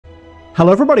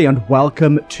Hello everybody and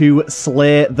welcome to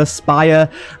Slay the Spire.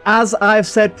 As I've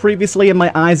said previously in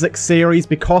my Isaac series,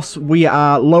 because we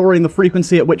are lowering the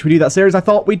frequency at which we do that series, I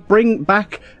thought we'd bring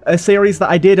back a series that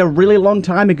I did a really long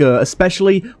time ago,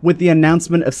 especially with the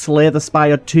announcement of Slay the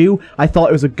Spire 2. I thought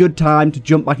it was a good time to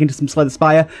jump back into some Slay the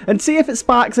Spire and see if it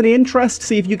sparks any interest,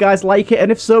 see if you guys like it,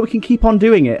 and if so, we can keep on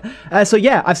doing it. So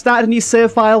yeah, I've started a new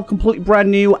save file, completely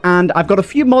brand new, and I've got a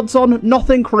few mods on,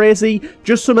 nothing crazy,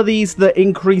 just some of these that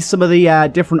increase some of the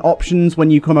different options when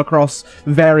you come across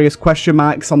various question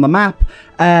marks on the map,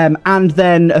 and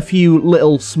then a few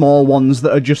little small ones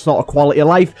that are just sort of quality of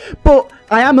life. But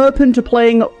I am open to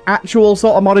playing actual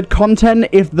sort of modded content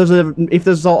if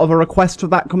there's sort of a request for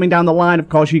that coming down the line. Of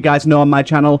course, you guys know on my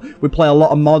channel we play a lot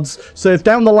of mods, so if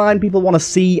down the line people want to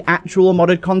see actual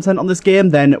modded content on this game,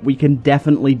 then we can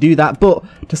definitely do that. But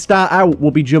to start out,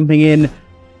 we'll be jumping in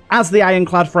as the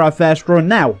Ironclad for our first run.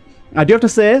 Now, I do have to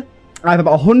say, I have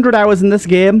about 100 hours in this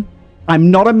game.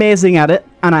 I'm not amazing at it,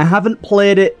 and I haven't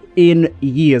played it in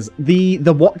years. The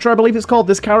Watcher, I believe it's called,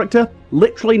 this character,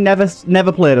 literally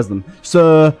never played as them.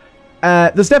 So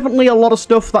there's definitely a lot of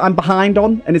stuff that I'm behind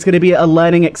on, and it's going to be a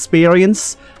learning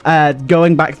experience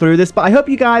going back through this. But I hope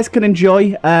you guys can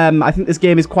enjoy. I think this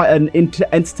game is quite an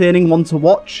entertaining one to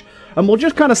watch, and we'll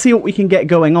just kind of see what we can get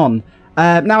going on.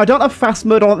 Now, I don't have fast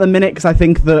mode on at the minute because I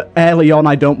think that early on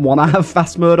I don't want to have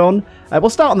fast mode on. We'll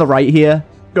start on the right here.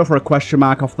 Go for a question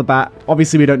mark off the bat.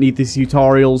 Obviously, we don't need these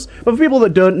tutorials. But for people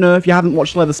that don't know, if you haven't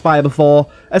watched Slay the Spire before,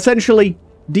 essentially,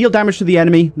 deal damage to the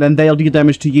enemy, then they'll deal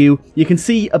damage to you. You can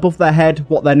see above their head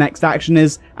what their next action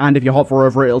is, and if you hover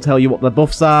over it, it'll tell you what their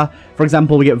buffs are. For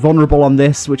example, we get vulnerable on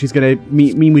this, which is going to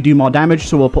mean we do more damage,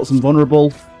 so we'll put some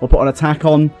vulnerable. We'll put an attack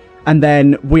on, and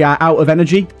then we are out of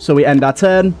energy, so we end our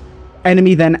turn.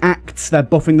 Enemy then acts, they're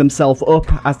buffing themselves up,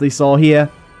 as they saw here,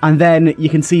 and then you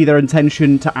can see their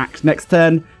intention to act next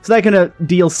turn. So they're going to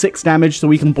deal 6 damage, so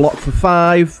we can block for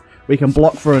 5, we can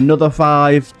block for another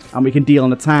 5, and we can deal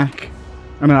an attack.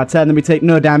 And on our turn, then we take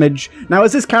no damage. Now,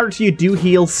 as this character, you do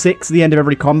heal 6 at the end of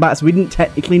every combat, so we didn't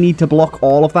technically need to block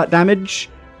all of that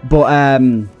damage, but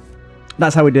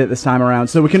that's how we did it this time around.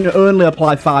 So we can only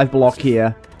apply 5 block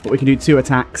here, but we can do 2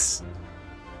 attacks.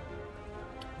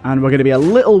 And we're going to be a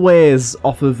little ways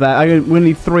off of... we're going to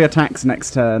need 3 attacks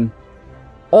next turn.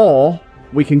 Or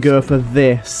we can go for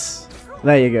this.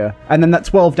 There you go. And then that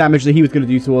 12 damage that he was going to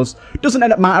do to us doesn't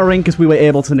end up mattering because we were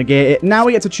able to negate it. Now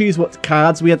we get to choose what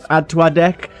cards we add to our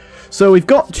deck. So we've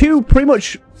got 2 pretty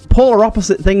much polar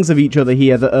opposite things of each other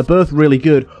here that are both really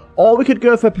good. Or we could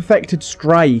go for Perfected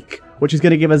Strike, which is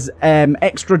going to give us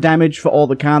extra damage for all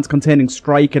the cards containing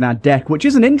Strike in our deck, which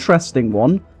is an interesting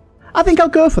one. I think I'll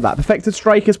go for that. Perfected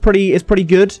Strike is pretty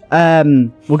good.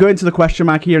 We'll go into the question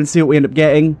mark here and see what we end up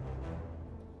getting.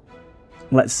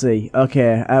 Let's see.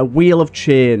 Okay, Wheel of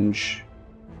Change.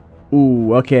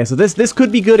 Ooh, okay. So this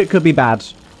could be good, it could be bad.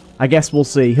 I guess we'll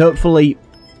see. Hopefully,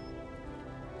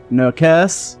 no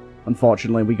curse.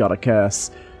 Unfortunately, we got a curse.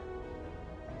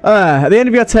 At the end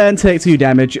of your turn, take 2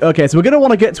 damage. Okay, so we're going to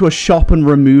want to get to a shop and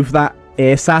remove that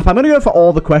ASAP. I'm going to go for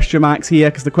all the question marks here,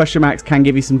 because the question marks can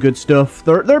give you some good stuff.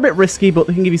 They're a bit risky, but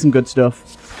they can give you some good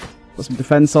stuff. Put some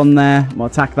defense on there. We'll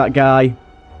attack that guy.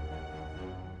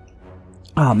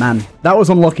 Oh, man. That was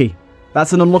unlucky.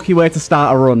 That's an unlucky way to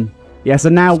start a run. Yeah, so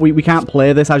now we can't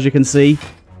play this, as you can see.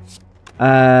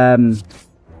 Do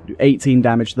 18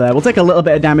 damage there. We'll take a little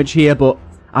bit of damage here, but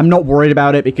I'm not worried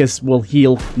about it, because we'll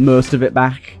heal most of it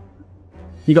back.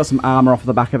 You got some armor off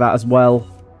the back of that as well.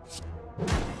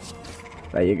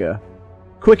 There you go.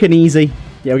 Quick and easy.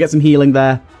 Yeah, we get some healing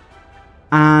there.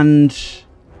 And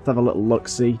let's have a little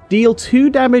look-see. Deal 2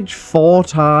 damage 4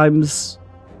 times.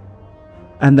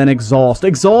 And then exhaust.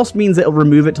 Exhaust means it'll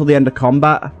remove it till the end of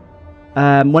combat.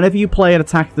 Whenever you play an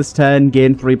attack this turn,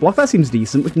 gain 3 block. That seems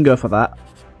decent. We can go for that.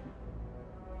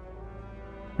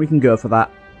 We can go for that.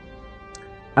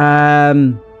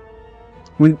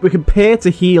 We can pay to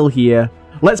heal here.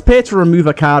 Let's pay to remove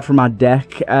a card from our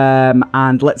deck,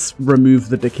 and let's remove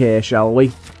the decay, shall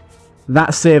we?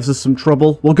 That saves us some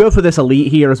trouble. We'll go for this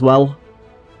elite here as well.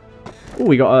 Oh,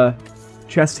 we got a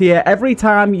chest here. Every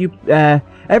time you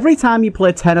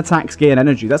play 10 attacks, gain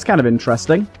energy. That's kind of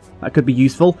interesting. That could be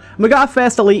useful. And we got our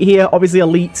first elite here. Obviously,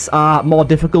 elites are more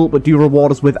difficult, but do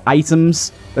reward us with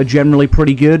items. They're generally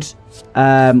pretty good.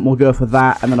 We'll go for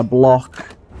that, and then a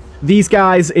block. These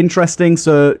guys, interesting,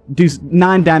 so do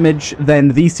 9 damage, then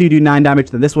these 2 do 9 damage,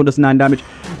 then this one does 9 damage.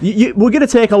 We're going to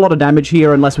take a lot of damage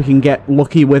here unless we can get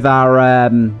lucky with our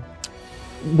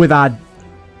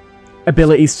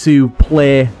abilities to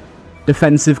play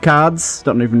defensive cards.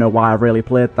 Don't even know why I really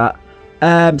played that.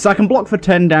 So I can block for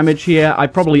 10 damage here. I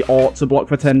probably ought to block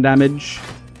for 10 damage.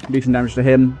 Do some damage to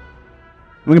him.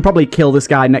 We can probably kill this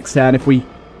guy next turn if we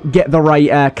get the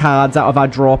right cards out of our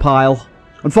draw pile.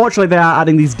 Unfortunately, they are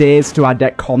adding these days to our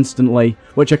deck constantly,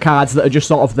 which are cards that are just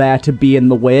sort of there to be in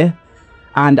the way.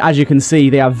 And as you can see,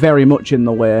 they are very much in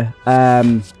the way.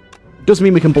 Doesn't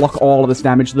mean we can block all of this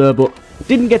damage, though, but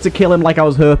didn't get to kill him like I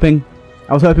was hoping.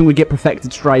 I was hoping we'd get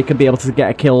Perfected Strike and be able to get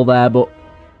a kill there, but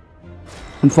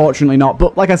unfortunately not.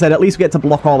 But like I said, at least we get to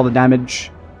block all of the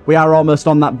damage. We are almost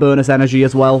on that bonus energy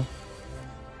as well.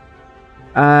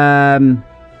 I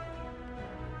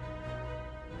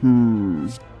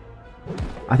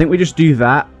think we just do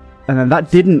that, and then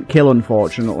that didn't kill,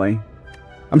 unfortunately.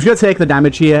 I'm just going to take the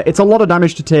damage here. It's a lot of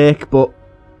damage to take, but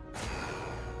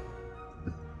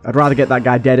I'd rather get that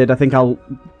guy deaded. I think I'll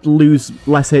lose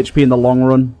less HP in the long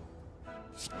run.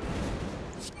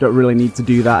 Don't really need to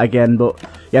do that again, but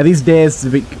yeah, these days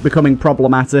are becoming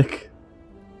problematic.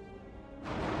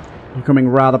 Becoming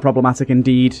rather problematic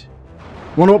indeed.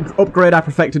 We want to upgrade our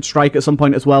Perfected Strike at some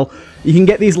point as well. You can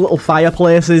get these little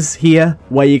fireplaces here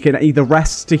where you can either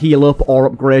rest to heal up or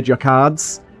upgrade your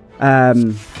cards. Yeah,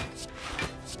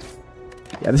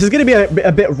 this is going to be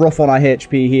a bit rough on our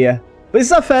HP here, but this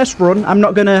is our first run. I'm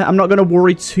not gonna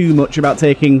worry too much about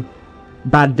taking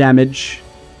bad damage.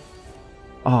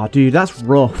 Oh, dude, that's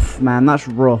rough, man. That's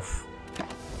rough.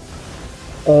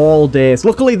 All days.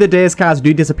 Luckily, the days cards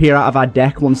do disappear out of our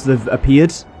deck once they've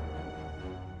appeared.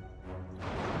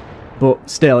 But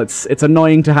still, it's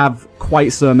annoying to have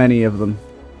quite so many of them.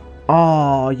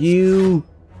 Oh, you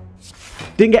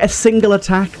didn't get a single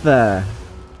attack there.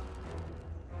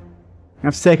 I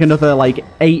have to take another, like,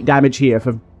 8 damage here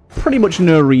for pretty much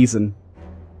no reason.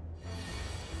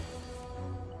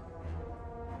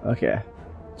 Okay.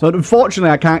 So,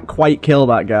 unfortunately, I can't quite kill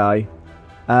that guy.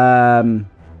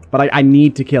 But I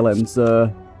need to kill him,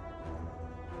 so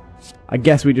I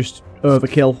guess we just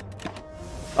overkill.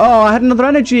 Oh, I had another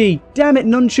energy! Damn it,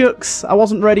 nunchucks! I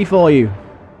wasn't ready for you.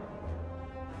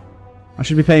 I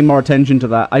should be paying more attention to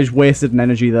that. I just wasted an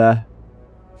energy there.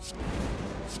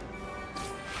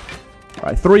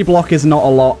 Right, 3 block is not a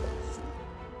lot.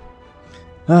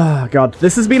 Oh, God.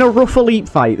 This has been a rough elite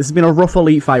fight. This has been a rough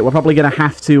elite fight. We're probably going to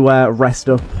have to rest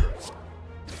up.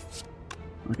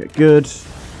 Okay, good.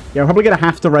 Yeah, we're probably going to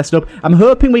have to rest up. I'm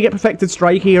hoping we get Perfected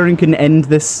Strike here and can end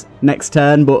this next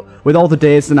turn, but with all the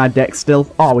days in our deck still...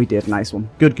 Oh, we did. Nice one.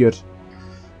 Good, good.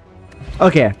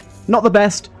 Okay, not the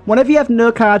best. Whenever you have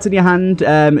no cards in your hand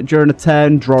during a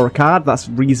turn, draw a card. That's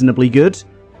reasonably good.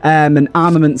 And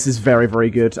Armaments is very, very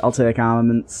good. I'll take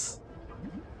Armaments.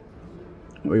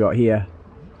 What we got here?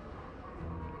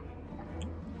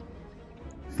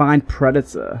 Find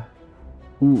Predator.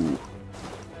 Ooh.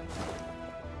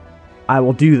 I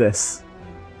will do this.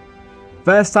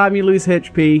 First time you lose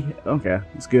HP. Okay,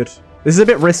 that's good. This is a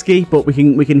bit risky, but we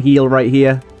can heal right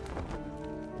here.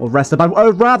 We'll rest up. I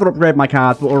would rather upgrade my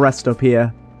cards, but we'll rest up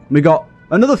here. We got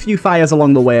another few fires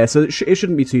along the way, so it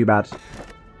shouldn't be too bad.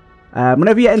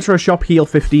 Whenever you enter a shop, heal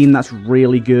 15. That's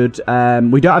really good.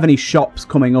 We don't have any shops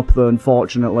coming up though,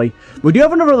 unfortunately. We do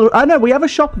have another. I know we have a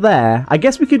shop there. I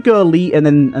guess we could go elite and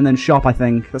then shop. I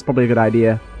think that's probably a good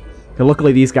idea. Okay,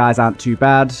 luckily these guys aren't too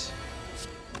bad.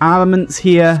 Armaments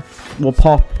here will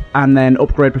pop and then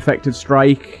upgrade Perfected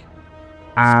Strike,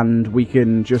 and we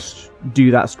can just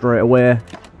do that straight away.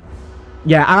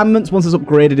 Yeah, Armaments once it's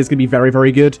upgraded is going to be very,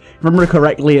 very good. If I remember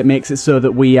correctly, it makes it so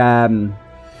that we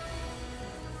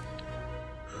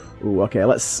Ooh, okay,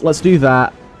 let's do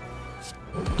that.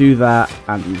 Do that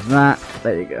and do that.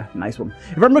 There you go. Nice one.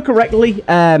 If I remember correctly,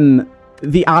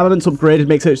 the Armaments upgraded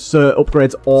makes it so it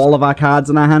upgrades all of our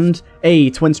cards in our hand. Hey,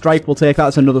 Twin Strike, we'll take that.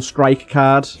 It's another strike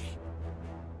card.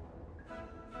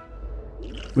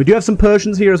 We do have some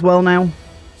Potions here as well now.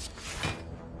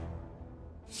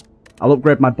 I'll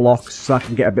upgrade my blocks so I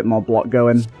can get a bit more block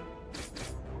going.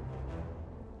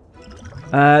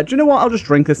 Do you know what? I'll just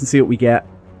drink this and see what we get.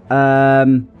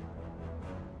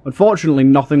 Unfortunately,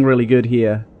 nothing really good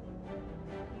here.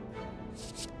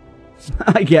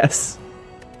 I guess.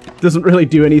 Doesn't really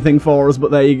do anything for us,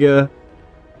 but there you go.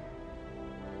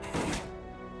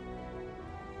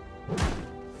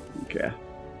 Okay.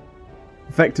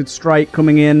 Perfected Strike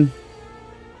coming in.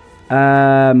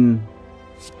 We'll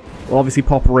obviously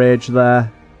pop Rage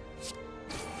there.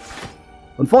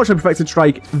 Unfortunately, Perfected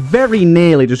Strike very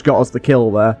nearly just got us the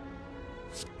kill there.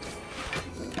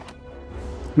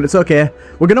 But it's okay.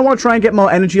 We're going to want to try and get more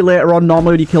energy later on.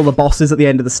 Normally when you kill the bosses at the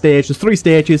end of the stage. There's 3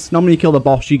 stages. Normally you kill the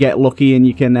boss, you get lucky and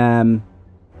you can...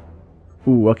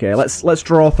 Ooh, okay. Let's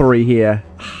draw 3 here.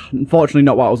 Unfortunately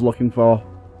not what I was looking for.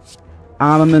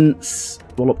 Armaments.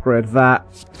 We'll upgrade that.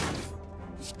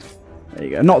 There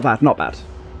you go. Not bad, not bad.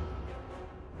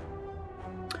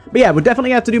 But yeah, we'll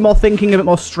definitely have to do more thinking, a bit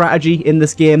more strategy in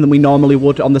this game than we normally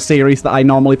would on the series that I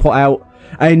normally put out.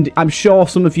 And I'm sure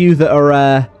some of you that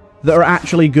are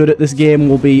actually good at this game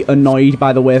will be annoyed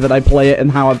by the way that I play it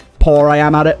and how poor I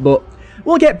am at it, but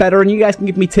we'll get better, and you guys can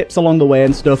give me tips along the way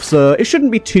and stuff, so it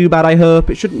shouldn't be too bad, I hope.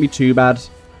 It shouldn't be too bad.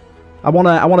 I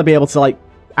wanna be able to, like,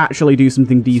 actually do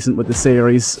something decent with the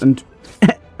series, and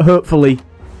hopefully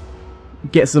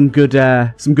get some good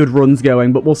runs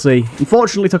going, but we'll see.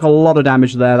 Unfortunately, took a lot of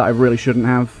damage there that I really shouldn't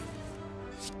have.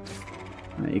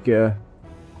 There you go.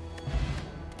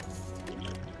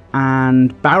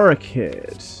 And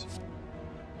barricade.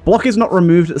 Block is not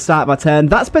removed at the start of our turn.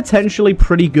 That's potentially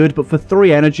pretty good, but for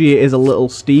 3 energy, it is a little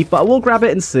steep, but I will grab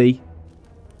it and see.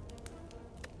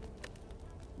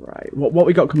 Right, what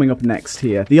we got coming up next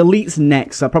here? The elite's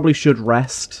next. I probably should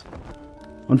rest.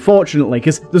 Unfortunately,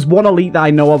 because there's one elite that I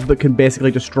know of that can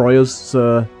basically destroy us,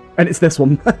 so... And it's this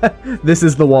one. This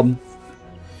is the one.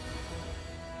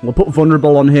 We'll put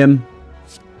vulnerable on him.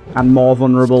 And more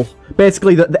vulnerable.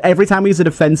 Basically, every time we use a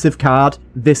defensive card,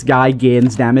 this guy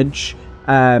gains damage.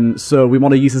 So we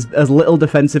want to use as little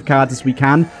defensive cards as we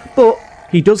can. But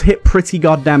he does hit pretty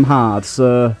goddamn hard,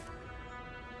 so...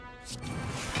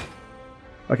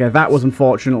 Okay, that was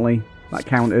unfortunately... That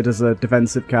counted as a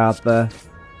defensive card there.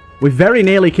 We very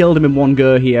nearly killed him in one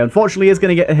go here. Unfortunately, he's going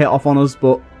to get a hit off on us,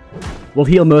 but we'll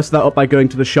heal most of that up by going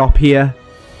to the shop here.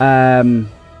 And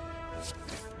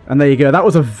there you go. That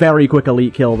was a very quick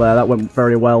elite kill there. That went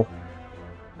very well.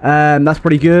 That's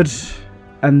pretty good.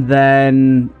 And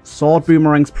then sword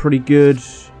boomerang's pretty good.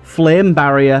 Flame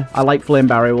barrier. I like flame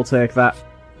barrier. We'll take that.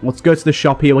 Let's go to the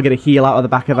shop here. We'll get a heal out of the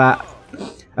back of that.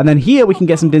 And then here we can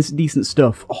get some decent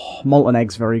stuff. Oh, molten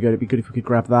egg's very good. It'd be good if we could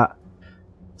grab that.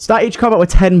 Start each combat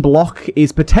with 10 block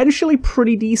is potentially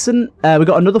pretty decent. We've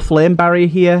got another flame barrier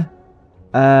here.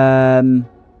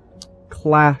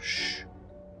 Clash.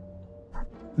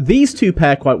 These two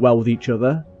pair quite well with each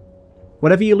other.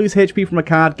 Whenever you lose HP from a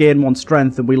card, gain 1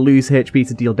 strength, and we lose HP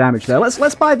to deal damage there.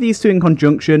 Let's buy these two in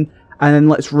conjunction, and then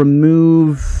let's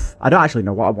remove... I don't actually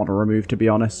know what I want to remove, to be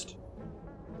honest.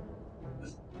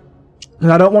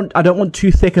 I don't want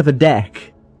too thick of a deck.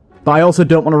 But I also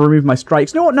don't want to remove my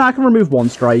strikes. You know what? No, I can remove 1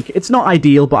 strike. It's not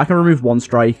ideal, but I can remove 1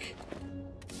 strike.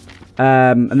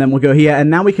 And then we'll go here,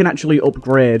 and now we can actually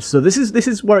upgrade. So this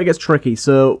is where it gets tricky.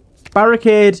 So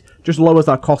barricade just lowers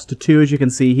our cost to 2, as you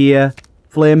can see here.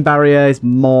 Flame barrier is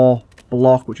more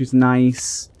block, which is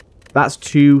nice. That's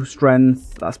 2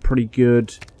 strength. That's pretty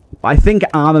good. But I think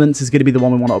armaments is going to be the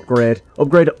one we want to upgrade.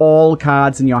 Upgrade all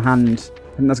cards in your hand.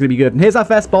 I think that's going to be good. And here's our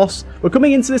first boss. We're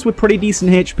coming into this with pretty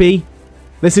decent HP.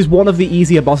 This is one of the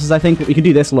easier bosses, I think, but we can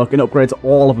do this look and upgrade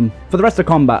all of them for the rest of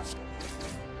combat.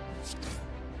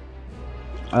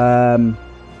 Why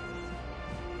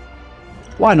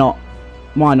not?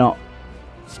 Why not?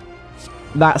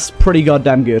 That's pretty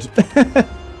goddamn good.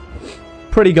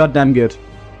 Pretty goddamn good.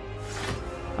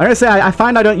 I'm gonna say, I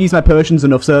find I don't use my potions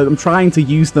enough, so I'm trying to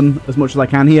use them as much as I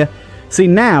can here. See,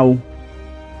 now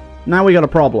we got a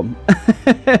problem.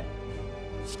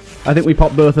 I think we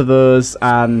pop both of those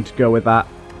and go with that.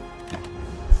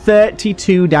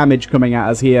 32 damage coming at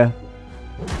us here.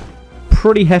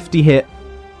 Pretty hefty hit.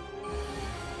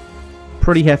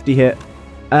 Pretty hefty hit.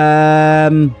 I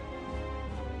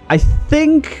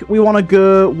think we want to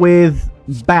go with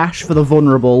Bash for the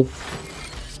vulnerable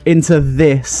into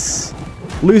this.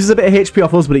 Loses a bit of HP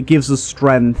off us, but it gives us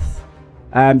strength.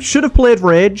 Should have played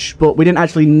Rage, but we didn't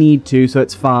actually need to, so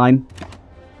it's fine.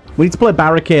 We need to play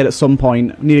Barricade at some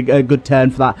point. We need a good turn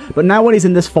for that. But now when he's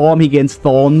in this form, he gains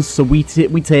Thorns, so we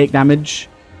take damage.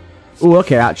 Oh,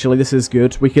 okay, actually, this is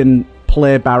good. We can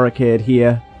play Barricade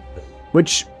here,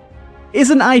 which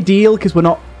isn't ideal because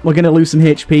we're going to lose some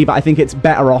HP, but I think it's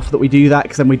better off that we do that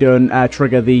because then we don't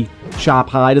trigger the Sharp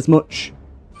Hide as much.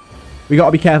 We got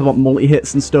to be careful about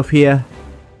multi-hits and stuff here.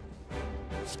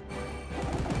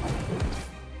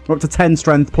 We're up to 10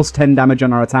 strength plus 10 damage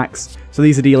on our attacks. So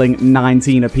these are dealing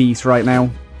 19 apiece right now.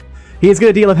 He is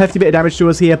going to deal a hefty bit of damage to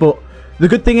us here, but the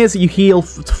good thing is that you heal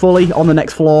fully on the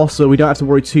next floor, so we don't have to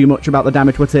worry too much about the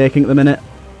damage we're taking at the minute.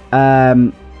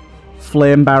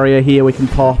 Flame barrier here we can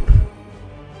pop.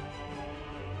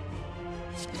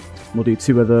 We'll do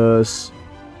 2 of those.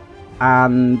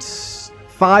 And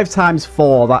 5 times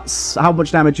 4, that's... How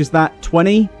much damage is that?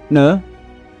 20? No.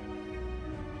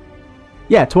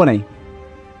 Yeah, 20.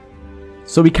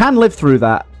 So we can live through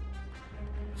that.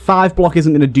 5 block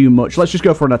isn't going to do much. Let's just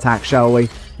go for an attack, shall we?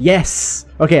 Yes!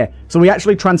 Okay, so we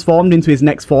actually transformed into his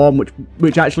next form,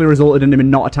 which actually resulted in him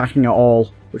not attacking at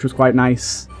all, which was quite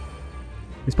nice.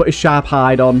 He's put his Sharp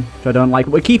Hide on, which I don't like.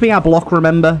 We're keeping our block,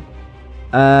 remember?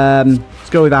 Let's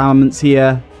go with armaments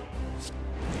here.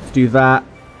 Let's do that.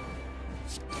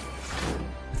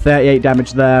 38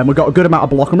 damage there. And we've got a good amount of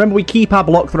block. Remember, we keep our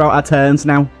block throughout our turns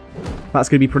now. That's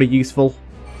going to be pretty useful.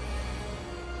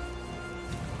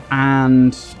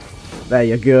 And there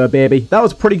you go, baby. That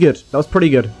was pretty good. That was pretty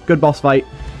good. Good boss fight.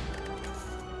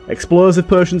 Explosive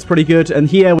potion's pretty good. And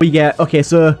here we get... Okay,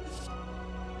 so...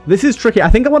 This is tricky. I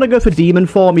think I want to go for Demon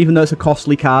Form, even though it's a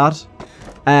costly card.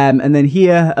 And then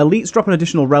here, Elite's drop an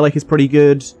additional relic is pretty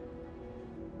good.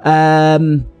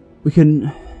 We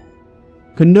can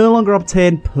no longer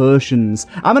obtain potions.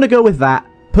 I'm going to go with that.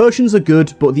 Potions are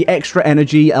good, but the extra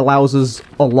energy allows us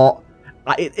a lot.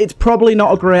 It's probably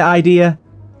not a great idea,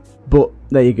 but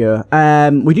there you go.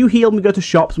 We do heal when we go to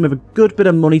shops, and we have a good bit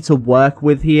of money to work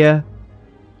with here.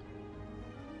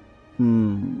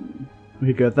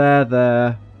 We go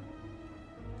there.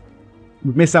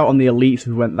 We miss out on the elites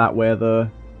who went that way, though.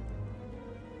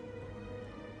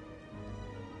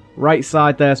 Right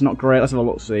side there's not great. Let's have a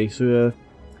look, see. So,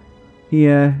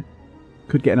 here.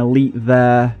 Could get an elite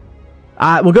there.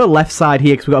 We'll go left side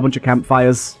here because we've got a bunch of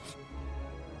campfires.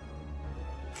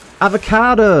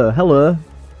 Avocado! Hello.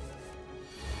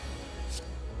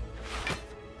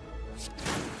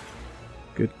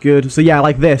 Good. So yeah,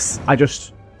 like this. I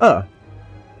just... Oh.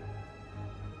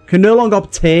 Can no longer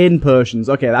obtain potions.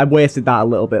 Okay, I wasted that a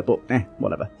little bit, but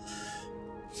whatever.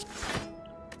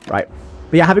 Right.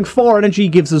 But yeah, having 4 energy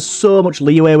gives us so much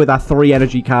leeway with our 3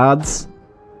 energy cards.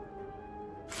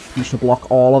 Just to block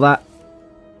all of that.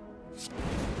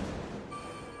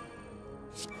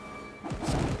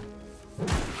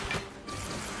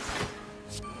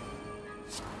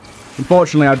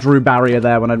 Unfortunately, I drew barrier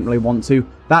there when I didn't really want to.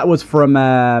 That was from,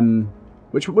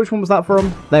 which one was that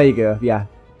from? There you go, yeah.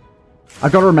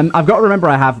 I've got to remember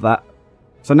I have that.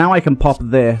 So now I can pop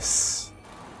this.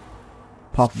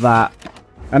 Pop that.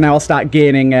 And now I'll start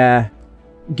gaining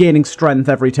strength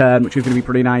every turn, which is going to be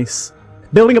pretty nice.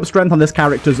 Building up strength on this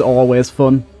character is always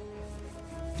fun.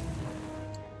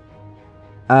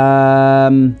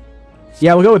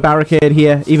 Yeah, we'll go with Barricade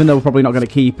here, even though we're probably not going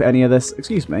to keep any of this.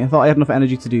 Excuse me, I thought I had enough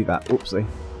energy to do that. Oopsie.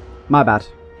 My bad.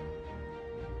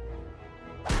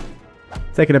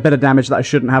 Taking a bit of damage that I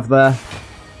shouldn't have there.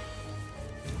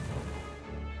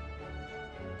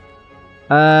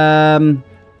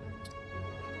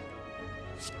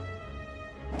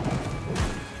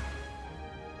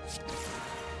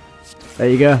 There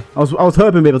you go. I was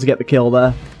hoping to be able to get the kill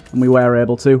there, and we were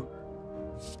able to.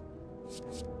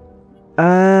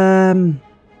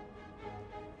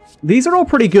 These are all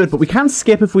pretty good, but we can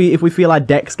skip if we feel our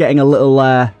deck's getting a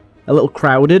little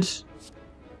crowded.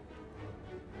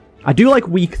 I do like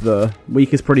Weak though.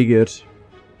 Weak is pretty good,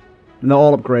 and they're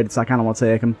all upgraded, so I kind of want to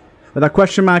take them. With that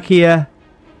question mark here,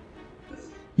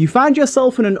 you find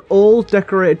yourself in an old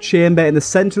decorated chamber. In the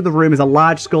center of the room is a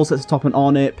large skull set atop an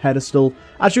ornate pedestal.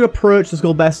 As you approach, the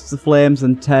skull bursts the flames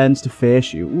and turns to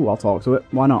face you. Ooh, I'll talk to it.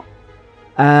 Why not?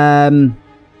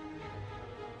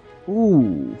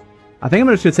 Ooh. I think I'm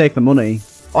just going to take the money.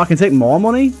 Oh, I can take more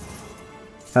money?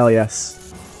 Hell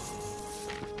yes.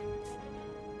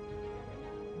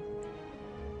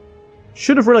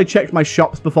 Should have really checked my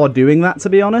shops before doing that, to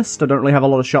be honest. I don't really have a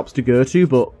lot of shops to go to,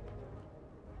 but...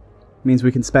 means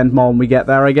we can spend more when we get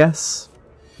there, I guess.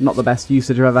 Not the best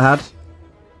usage I've ever had.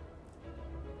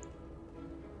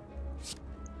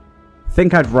 I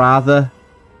think I'd rather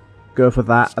go for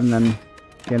that and then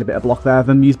gain a bit of block there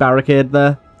than use Barricade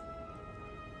there.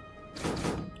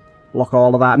 Block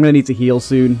all of that. I'm going to need to heal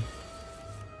soon.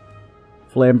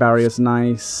 Flame Barrier's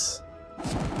nice.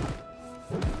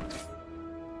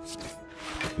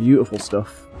 Beautiful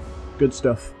stuff. Good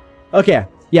stuff. Okay.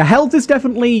 Yeah, health is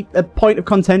definitely a point of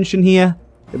contention here.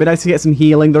 It'd be nice to get some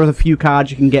healing. There's a few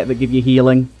cards you can get that give you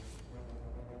healing.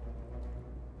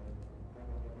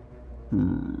 I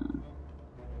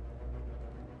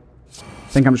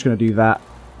think I'm just going to do that.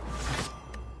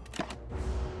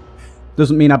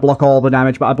 Doesn't mean I block all the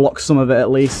damage, but I block some of it at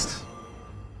least.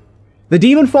 The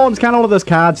Demon Form's kind of one of those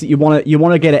cards that you want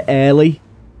to get it early.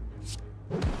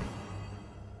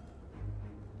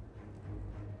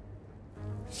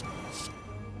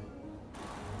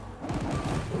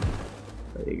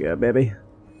 There you go, baby.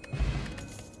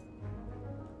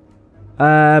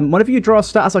 Whenever you draw a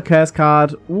status or curse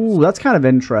card, ooh, that's kind of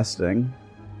interesting.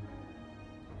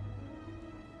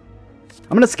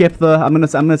 I'm gonna skip though. I'm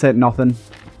gonna take nothing.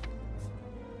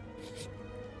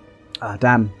 Ah,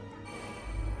 damn.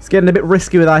 It's getting a bit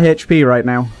risky with our HP right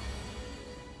now.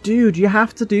 Dude, you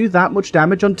have to do that much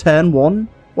damage on turn 1?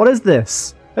 What is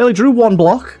this? I only drew 1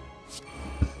 block.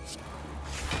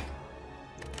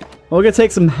 Well, we're gonna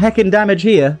take some heckin' damage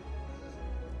here.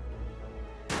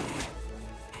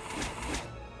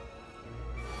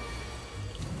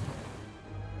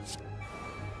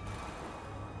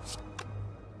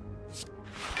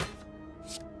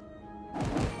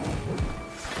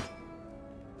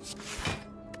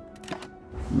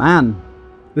 man.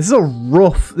 This is a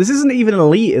rough... This isn't even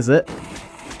elite, is it?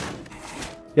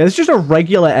 Yeah, it's just a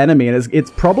regular enemy, and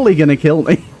it's probably going to kill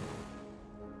me.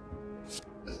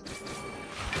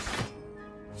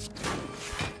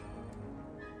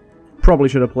 Probably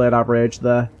should have played average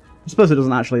there. I suppose it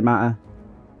doesn't actually matter.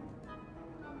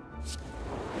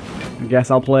 I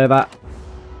guess I'll play that.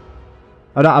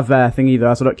 I don't have thingy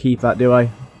though, so I don't keep that, do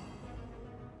I?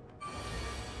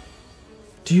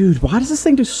 Dude, why does this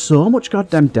thing do so much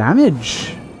goddamn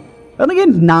damage? I only get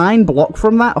 9 block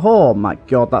from that? Oh my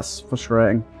god, that's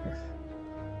frustrating.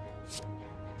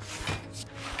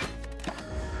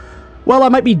 Well, I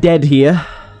might be dead here.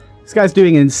 This guy's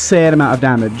doing an insane amount of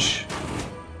damage.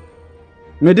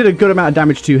 I mean, I did a good amount of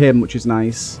damage to him, which is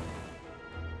nice.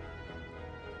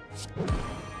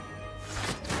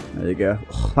 There you go.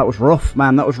 Oh, that was rough,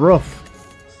 man. That was rough.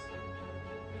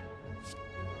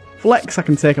 Flex, I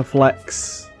can take a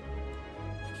flex.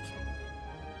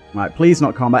 Right, please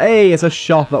not combat. Hey, it's a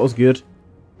shot. That was good.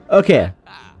 Okay.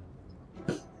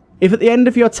 If at the end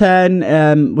of your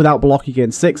turn, without block, you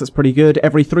gain 6, that's pretty good.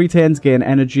 Every 3 turns, gain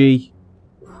energy.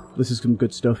 This is some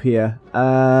good stuff here.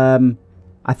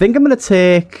 I think I'm going to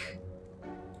take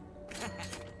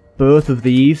both of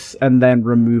these and then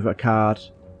remove a card.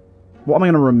 What am I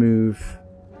going to remove?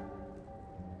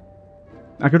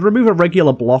 I could remove a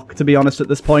regular block, to be honest, at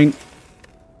this point.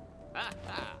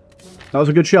 That was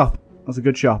a good shot. That was a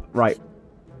good shot. Right.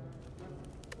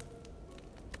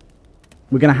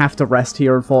 We're going to have to rest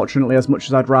here, unfortunately, as much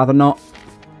as I'd rather not.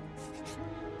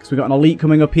 Because we've got an elite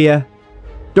coming up here.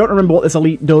 Don't remember what this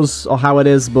elite does or how it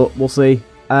is, but we'll see.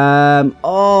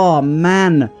 Oh,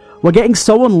 man. We're getting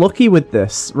so unlucky with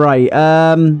this. Right.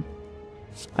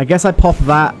 I guess I pop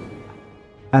that.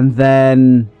 And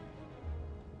then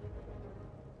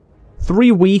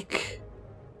 3 weak.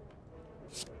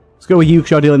 Let's go with you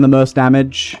because you're dealing the most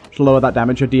damage. To lower that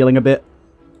damage you're dealing a bit.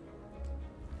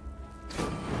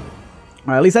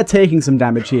 Alright, at least they're taking some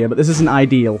damage here, but this isn't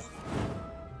ideal.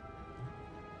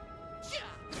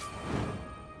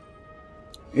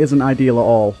 It isn't ideal at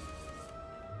all.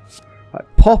 Right,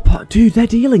 pop. Dude, they're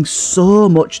dealing so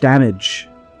much damage.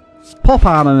 Pop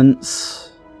armaments.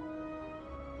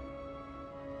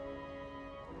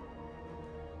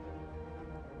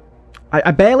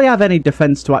 I barely have any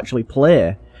defense to actually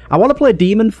play. I want to play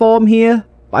demon form here,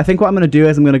 but I think what I'm going to do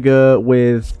is I'm going to go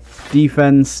with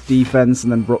defense, defense,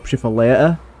 and then rupture for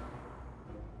later.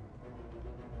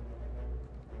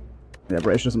 Yeah,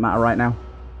 British doesn't matter right now.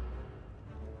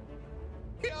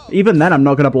 Even then, I'm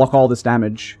not going to block all this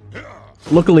damage.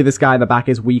 Luckily, this guy in the back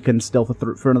is weakened still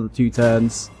for another 2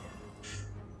 turns.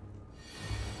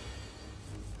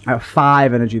 I have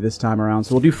 5 energy this time around,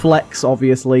 so we'll do flex,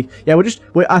 obviously. Yeah,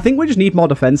 I think we just need more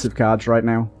defensive cards right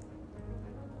now.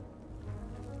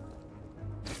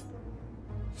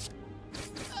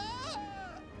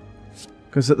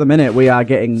 Because at the minute, we are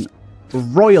getting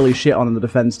royally shit on in the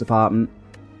defense department.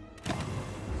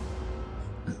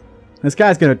 This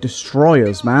guy's going to destroy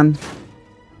us, man.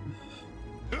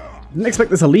 Didn't expect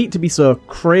this elite to be so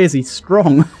crazy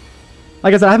strong.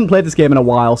 Like I said, I haven't played this game in a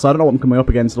while, so I don't know what I'm coming up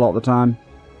against a lot of the time.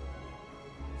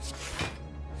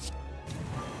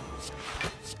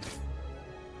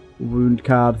 Wound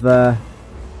card there.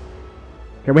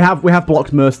 Okay, we have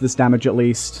blocked most of this damage at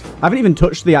least. I haven't even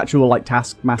touched the actual like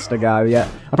Taskmaster guy yet.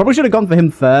 I probably should have gone for him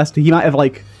first. He might have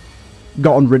like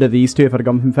gotten rid of these 2 if I'd have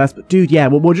gone for him first. But dude, yeah,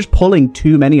 we're just pulling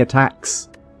too many attacks.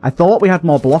 I thought we had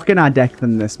more block in our deck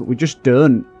than this, but we just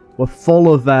don't. We're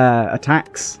full of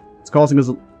attacks. It's causing us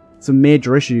some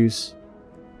major issues.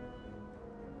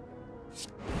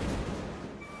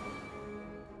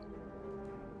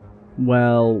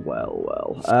 Well.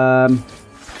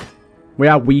 We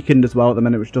are weakened as well at the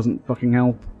minute, which doesn't fucking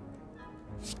help.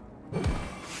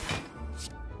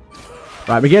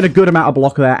 Right, we get a good amount of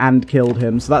block there and killed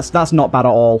him, so that's not bad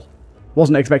at all.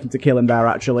 Wasn't expecting to kill him there,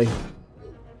 actually.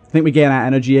 I think we gain our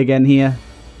energy again here.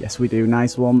 Yes, we do.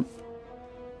 Nice one.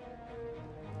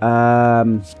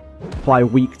 Apply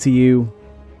weak to you.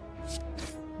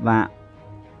 That.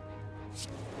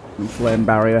 And flame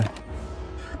barrier.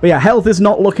 But yeah, health is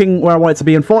not looking where I want it to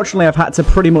be. Unfortunately, I've had to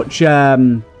pretty much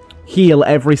heal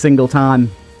every single time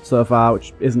so far,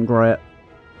 which isn't great.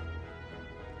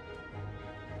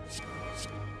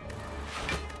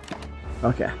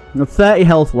 Okay, I've got 30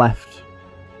 health left.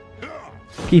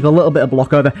 Keep a little bit of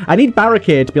block over. I need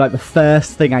barricade to be like the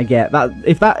first thing I get.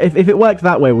 If it worked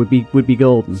that way, would be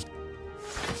golden.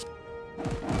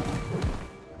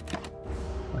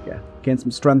 Okay, gain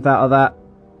some strength out of that.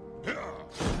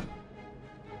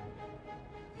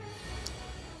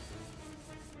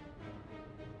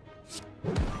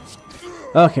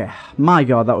 Okay, my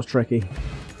god, that was tricky.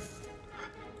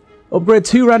 Upgrade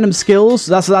 2 random skills.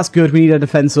 That's good. We need a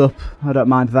defense up. I don't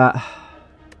mind that.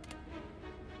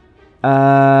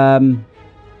 I'm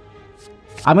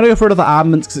going to go for another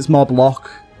armaments because it's more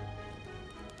block.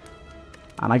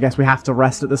 And I guess we have to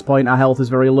rest at this point. Our health is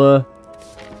very low.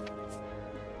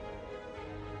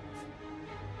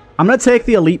 I'm going to take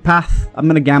the elite path. I'm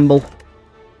going to gamble.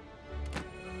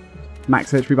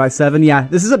 Max HP by 7. Yeah,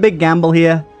 this is a big gamble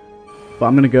here. But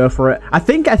I'm going to go for it. I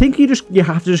think you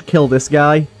have to just kill this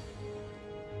guy.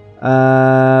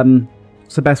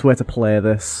 It's the best way to play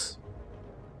this.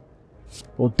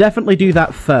 We'll definitely do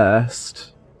that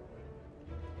first.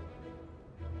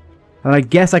 And I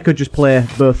guess I could just play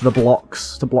both of the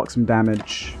blocks to block some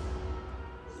damage.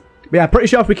 But yeah, pretty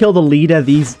sure if we kill the leader,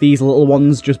 these little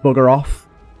ones just bugger off.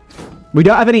 We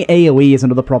don't have any AoE is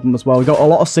another problem as well. We've got a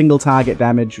lot of single target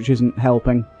damage, which isn't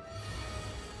helping.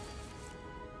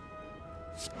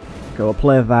 Okay, we'll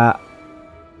play that.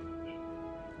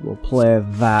 We'll play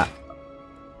that.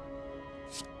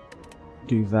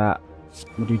 Do that.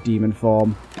 We'll do demon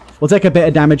form. We'll take a bit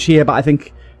of damage here, but I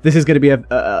think this is going to be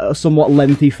a somewhat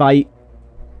lengthy fight.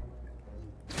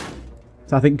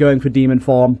 So I think going for demon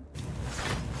form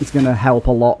is going to help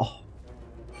a lot.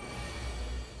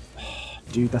 Oh,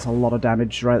 dude, that's a lot of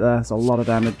damage right there. That's a lot of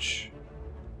damage.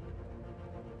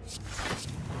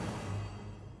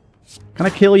 Can I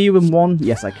kill you in one?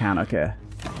 Yes, I can. Okay.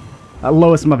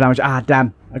 Lowest amount of damage. Ah,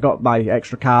 damn. I got my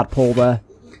extra card pull there.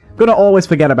 Gonna always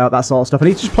forget about that sort of stuff. I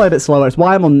need to just play a bit slower. It's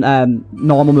why I'm on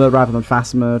normal mode rather than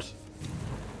fast mode.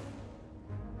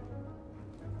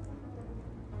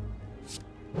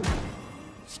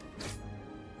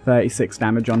 $36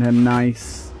 damage on him.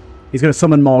 Nice. He's gonna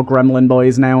summon more gremlin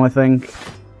boys now, I think.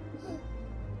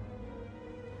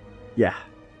 Yeah.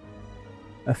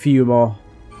 A few more.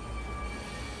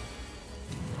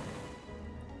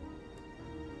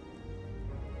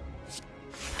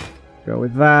 Go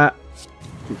with that.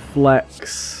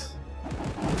 Flex.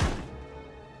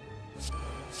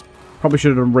 Probably should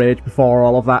have done rage before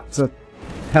all of that to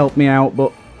help me out,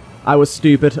 but I was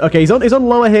stupid. Okay, he's on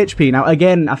lower HP now.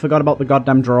 Again, I forgot about the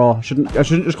goddamn draw. I shouldn't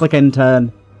just click end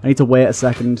turn. I need to wait a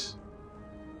second.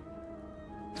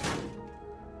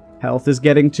 Health is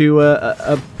getting to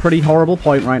a pretty horrible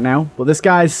point right now, but this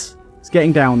guy's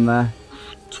getting down there.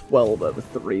 12 over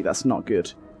 3. That's not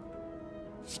good.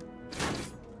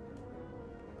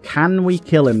 Can we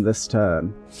kill him this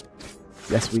turn?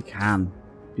 Yes, we can.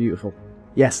 Beautiful.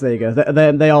 Yes, there you go.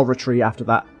 They all retreat after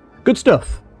that. Good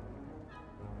stuff.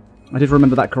 I did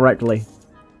remember that correctly.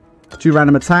 2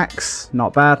 random attacks.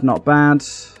 Not bad, not bad.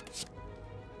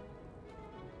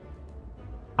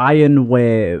 Iron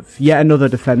Wave. Yet another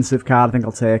defensive card. I think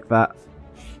I'll take that.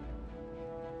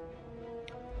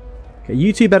 Okay,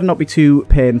 you two better not be too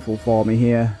painful for me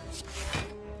here.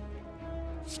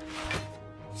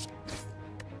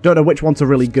 Don't know which one to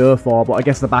really go for, but I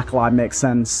guess the backline makes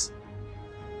sense.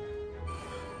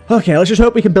 Okay, let's just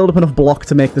hope we can build up enough block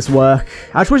to make this work.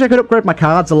 I just wish I could upgrade my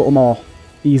cards a little more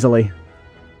easily.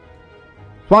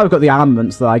 That's why we've got the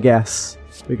armaments, though, I guess.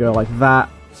 We go like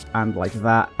that and like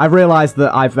that. I've realised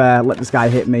that I've let this guy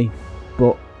hit me,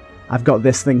 but I've got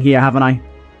this thing here, haven't I?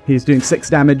 He's doing 6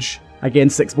 damage. I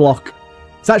gain 6 block.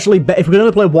 It's actually better. If we're going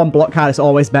to play one block card, it's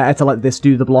always better to let this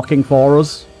do the blocking for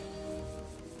us.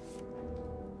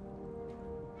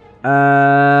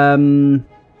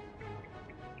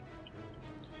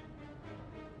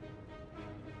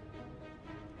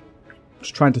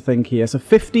 Just trying to think here. So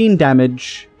 15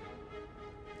 damage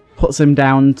puts him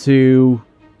down to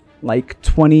like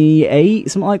 28,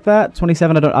 something like that.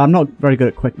 27. I'm not very good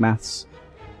at quick maths.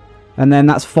 And then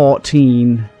that's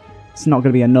 14. It's not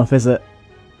going to be enough, is it?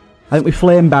 I think we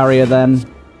flame barrier then,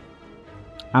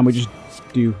 and we just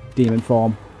do demon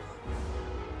form.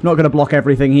 Not going to block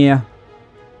everything here.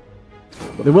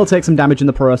 But they will take some damage in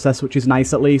the process, which is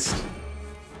nice at least.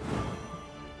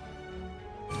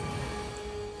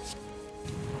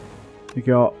 We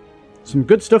got some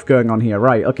good stuff going on here.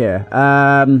 Right, okay.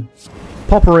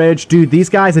 Pop Rage. Dude, these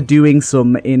guys are doing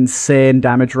some insane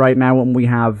damage right now, and we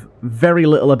have very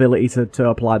little ability to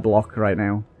apply block right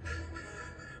now.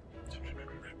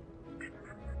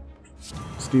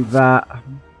 Let's do that.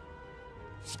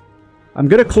 I'm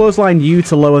going to clothesline you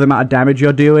to lower the amount of damage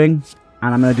you're doing.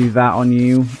 And I'm going to do that on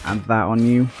you, and that on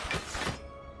you.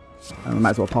 And we might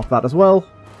as well pop that as well.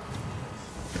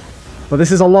 But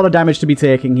this is a lot of damage to be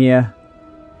taking here.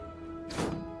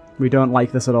 We don't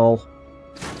like this at all.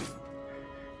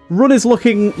 Run is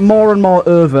looking more and more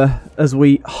over as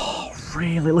we... Oh,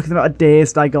 really? Look at the amount of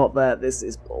dazed I got there. This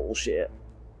is bullshit.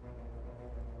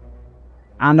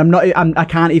 And I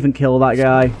can't even kill that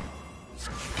guy.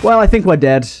 Well, I think we're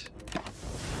dead.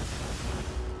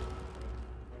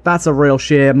 That's a real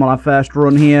shame on our first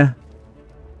run here.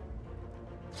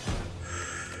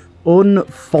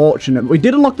 Unfortunate. We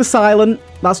did unlock the silent.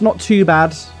 That's not too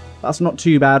bad. That's not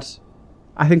too bad.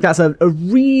 I think that's a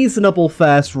reasonable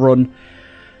first run.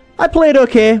 I played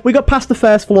okay. We got past the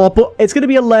first floor, but it's going to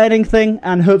be a learning thing,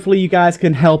 and hopefully you guys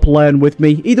can help learn with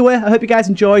me. Either way, I hope you guys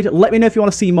enjoyed. Let me know if you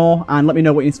want to see more, and let me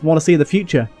know what you want to see in the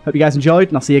future. Hope you guys enjoyed,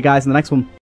 and I'll see you guys in the next one.